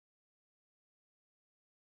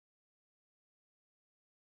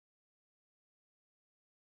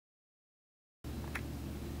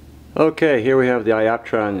Okay, here we have the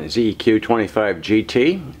ZEQ25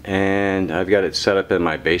 GT, and I've got it set up in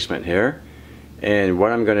my basement here. And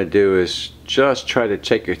what I'm going to do is just try to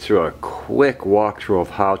take you through a quick walkthrough of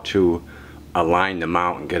how to align the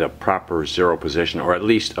mount and get a proper zero position, or at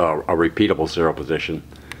least a repeatable zero position.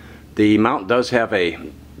 The mount does have a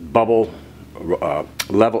bubble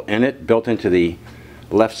level in it, built into the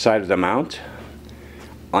left side of the mount.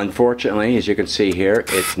 Unfortunately, as you can see here,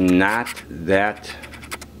 it's not that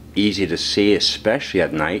easy to see, especially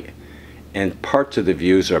at night, and parts of the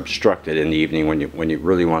views are obstructed in the evening when you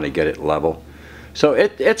really want to get it level. So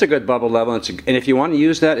it's a good bubble level, and if you want to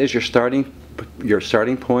use that as your starting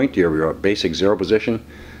point, your basic zero position,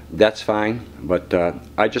 that's fine. But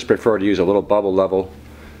I just prefer to use a little bubble level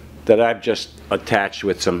that I've just attached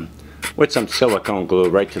with some silicone glue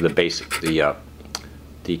right to the base,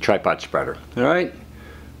 the tripod spreader. All right,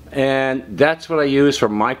 and that's what I use for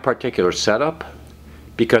my particular setup.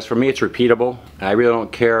 Because for me it's repeatable. I really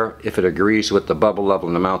don't care if it agrees with the bubble level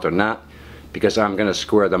in the mount or not, because I'm going to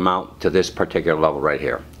square the mount to this particular level right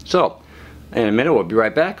here. So in a minute we'll be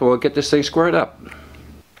right back and we'll get this thing squared up.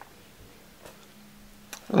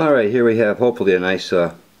 Alright, here we have hopefully a nice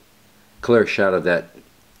clear shot of that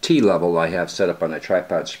T-level I have set up on the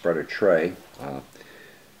tripod spreader tray.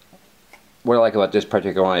 What I like about this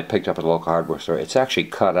particular one I picked up at a local hardware store, it's actually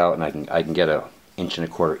cut out and I can get a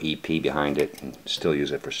 1.25 EP behind it and still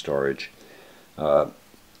use it for storage.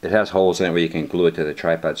 It has holes in it where you can glue it to the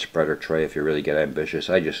tripod spreader tray if you really get ambitious.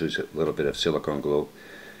 I just use a little bit of silicone glue.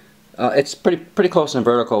 It's pretty close and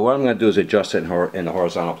vertical. What I'm going to do is adjust it in the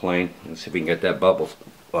horizontal plane and see if we can get that bubble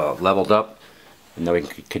leveled up, and then we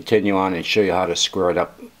can continue on and show you how to square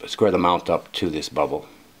the mount up to this bubble.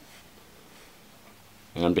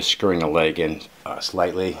 And I'm just screwing the leg in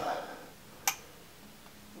slightly.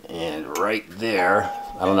 And right there,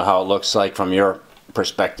 I don't know how it looks like from your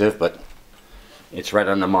perspective, but it's right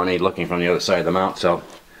on the money looking from the other side of the mount, so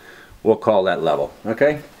we'll call that level.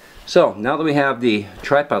 Okay, so now that we have the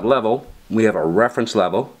tripod level, we have a reference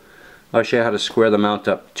level. I'll show you how to square the mount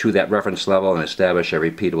up to that reference level and establish a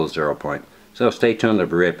repeatable zero point. So stay tuned, I'll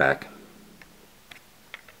be right back.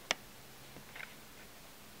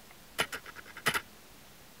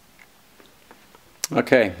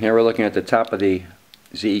 Okay, here we're looking at the top of the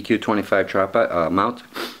ZEQ25 tripod mount,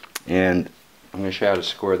 and I'm going to show you how to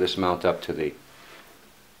square this mount up to the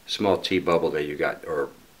small T bubble that you got, or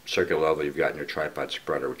circular level you've got in your tripod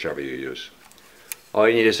spreader, whichever you use. All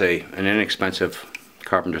you need is an inexpensive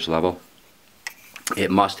carpenter's level.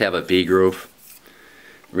 It must have a V-groove.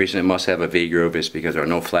 The reason it must have a V-groove is because there are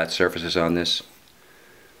no flat surfaces on this.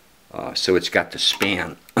 So it's got to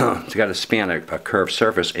span. It's got to span a curved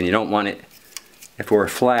surface, and you don't want it, if it were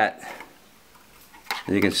flat,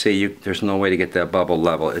 as you can see, there's no way to get that bubble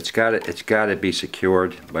level. It's got to be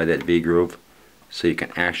secured by that V-groove so you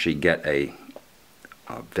can actually get a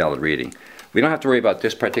valid reading. We don't have to worry about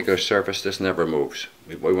this particular surface. This never moves.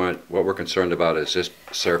 What we're concerned about is this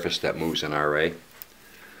surface that moves in our array.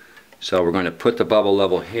 So we're going to put the bubble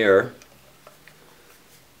level here,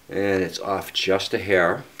 and it's off just a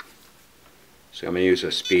hair. So I'm going to use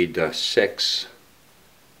a speed 6.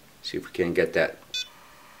 See if we can get that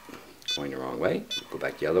going the wrong way. Go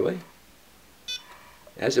back the other way.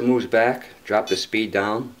 As it moves back, drop the speed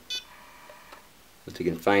down so you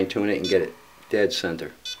can fine tune it and get it dead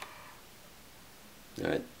center.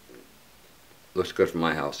 Alright, looks good for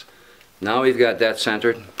my house. Now we've got that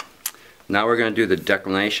centered. Now we're going to do the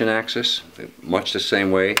declination axis much the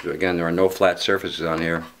same way. Again, there are no flat surfaces on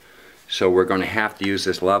here, so we're going to have to use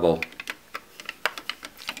this level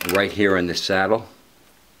right here in this saddle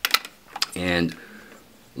and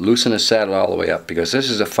loosen the saddle all the way up, because this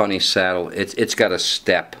is a funny saddle. It's got a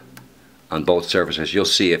step on both surfaces. You'll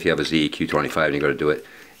see if you have a ZEQ25 and you go to do it.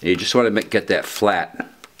 And you just want to get that flat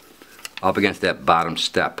up against that bottom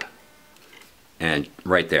step, and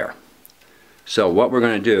right there. So what we're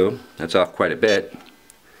going to do, that's off quite a bit.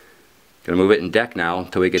 Going to move it in deck now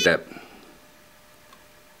until we get that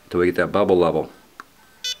bubble level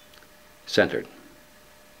centered.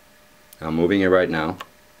 I'm moving it right now.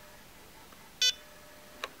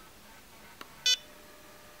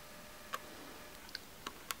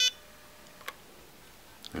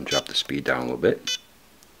 And drop the speed down a little bit.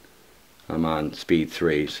 I'm on speed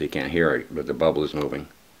 3, so you can't hear it, but the bubble is moving.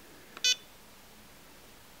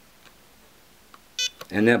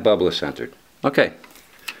 And that bubble is centered. Okay,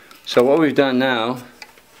 so what we've done now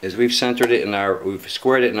is we've squared it in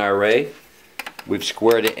our array, we've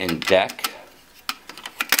squared it in deck,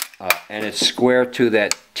 and it's square to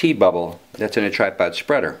that T bubble that's in a tripod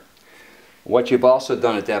spreader. What you've also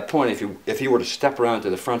done at that point, if you were to step around to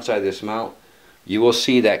the front side of this mount, you will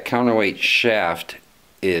see that counterweight shaft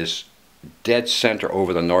is dead center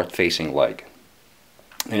over the north facing leg.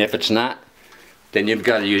 And if it's not, then you've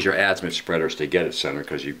got to use your azimuth spreaders to get it centered,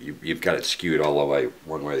 because you've got it skewed all the way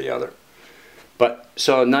one way or the other. But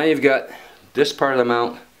so now you've got this part of the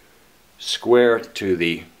mount square to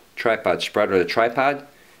the tripod spreader, the tripod,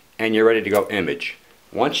 and you're ready to go image.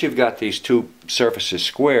 Once you've got these two surfaces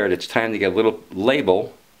squared, it's time to get a little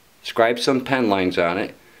label, scribe some pen lines on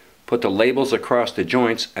it, put the labels across the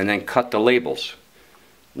joints, and then cut the labels.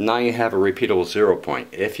 Now you have a repeatable 0 point.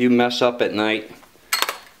 If you mess up at night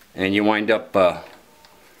and you wind up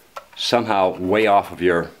somehow way off of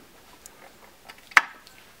your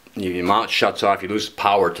mount shuts off, you lose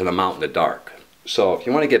power to the mount in the dark. So if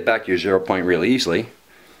you want to get back to your 0 point really easily,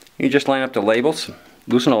 you just line up the labels,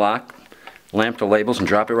 loosen the lock, lamp the labels, and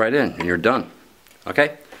drop it right in, and you're done.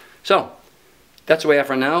 Okay? So that's the way I have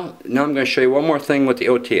for now. Now I'm going to show you one more thing with the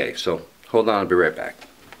OTA. So hold on, I'll be right back.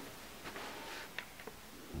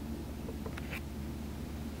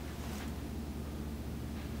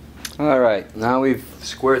 Alright, now we've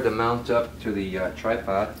squared the mount up to the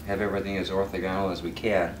tripod, have everything as orthogonal as we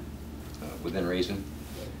can, within reason.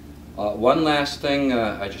 One last thing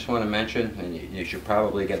I just want to mention, and you should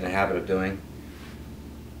probably get in the habit of doing,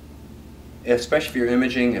 especially if you're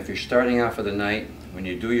imaging, if you're starting out for the night, when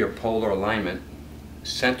you do your polar alignment,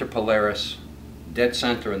 center Polaris, dead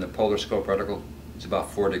center in the polar scope reticle. It's about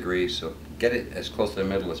 4 degrees, so get it as close to the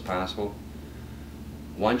middle as possible.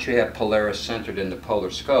 Once you have Polaris centered in the polar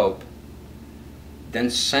scope, then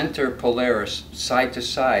center Polaris side to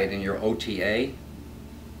side in your OTA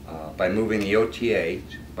by moving the OTA,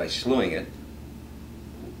 by slewing it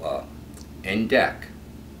in deck,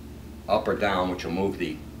 up or down, which will move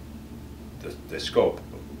the scope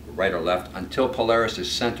right or left until Polaris is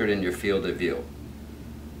centered in your field of view.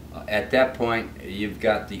 At that point, you've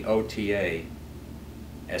got the OTA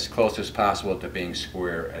as close as possible to being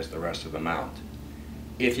square as the rest of the mount.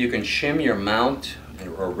 If you can shim your mount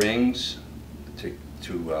or rings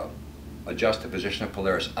to adjust the position of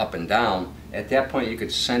Polaris up and down, at that point you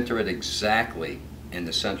could center it exactly in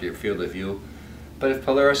the center of your field of view. But if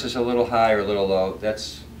Polaris is a little high or a little low,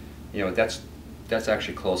 that's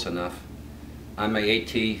actually close enough. On my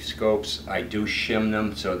AT scopes, I do shim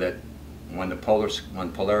them so that when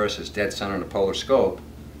Polaris is dead center in the polar scope,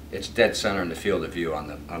 it's dead center in the field of view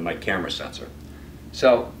on my camera sensor.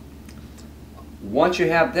 So once you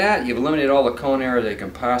have that, you've eliminated all the cone error that you can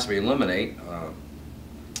possibly eliminate,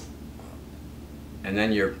 and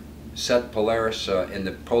then you're set Polaris in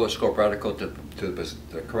the polar scope reticle to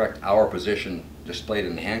the correct hour position displayed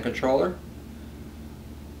in the hand controller.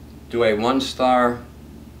 Do a 1-star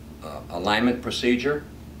alignment procedure.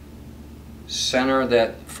 Center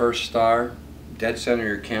that first star, dead center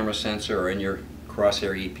your camera sensor or in your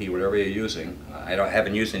crosshair EP, whatever you're using. I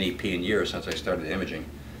haven't used an EP in years since I started imaging.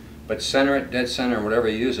 But center it, dead center, whatever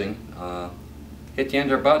you're using. Hit the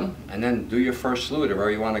enter button and then do your first slew to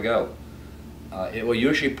where you want to go. It will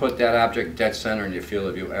usually put that object dead center in your field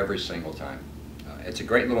of view every single time. It's a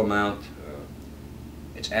great little mount.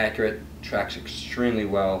 It's accurate, tracks extremely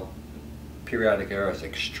well. Periodic error is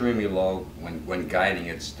extremely low. When guiding,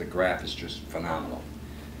 the graph is just phenomenal.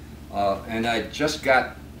 And I just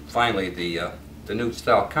got finally the new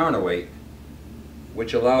style counterweight,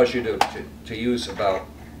 which allows you to use about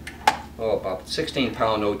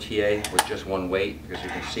 16-pound OTA with just one weight, because you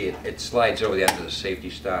can see it slides over the end of the safety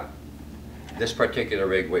stop. This particular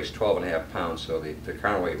rig weighs 12.5 pounds, so the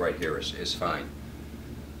counterweight right here is fine.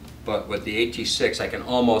 But with the AT6, I can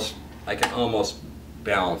almost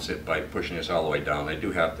balance it by pushing this all the way down. I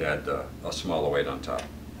do have to add a smaller weight on top.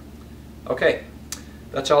 Okay,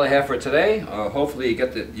 that's all I have for today. Hopefully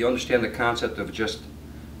you understand the concept of just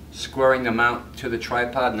squaring the mount to the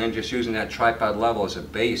tripod and then just using that tripod level as a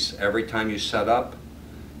base every time you set up.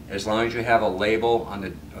 As long as you have a label on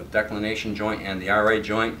the declination joint and the RA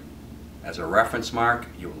joint as a reference mark,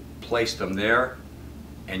 you place them there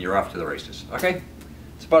and you're off to the races. Okay?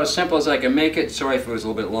 It's about as simple as I can make it. Sorry if it was a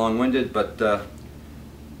little bit long-winded, but a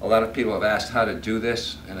lot of people have asked how to do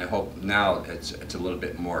this, and I hope now it's a little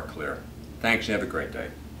bit more clear. Thanks and have a great day.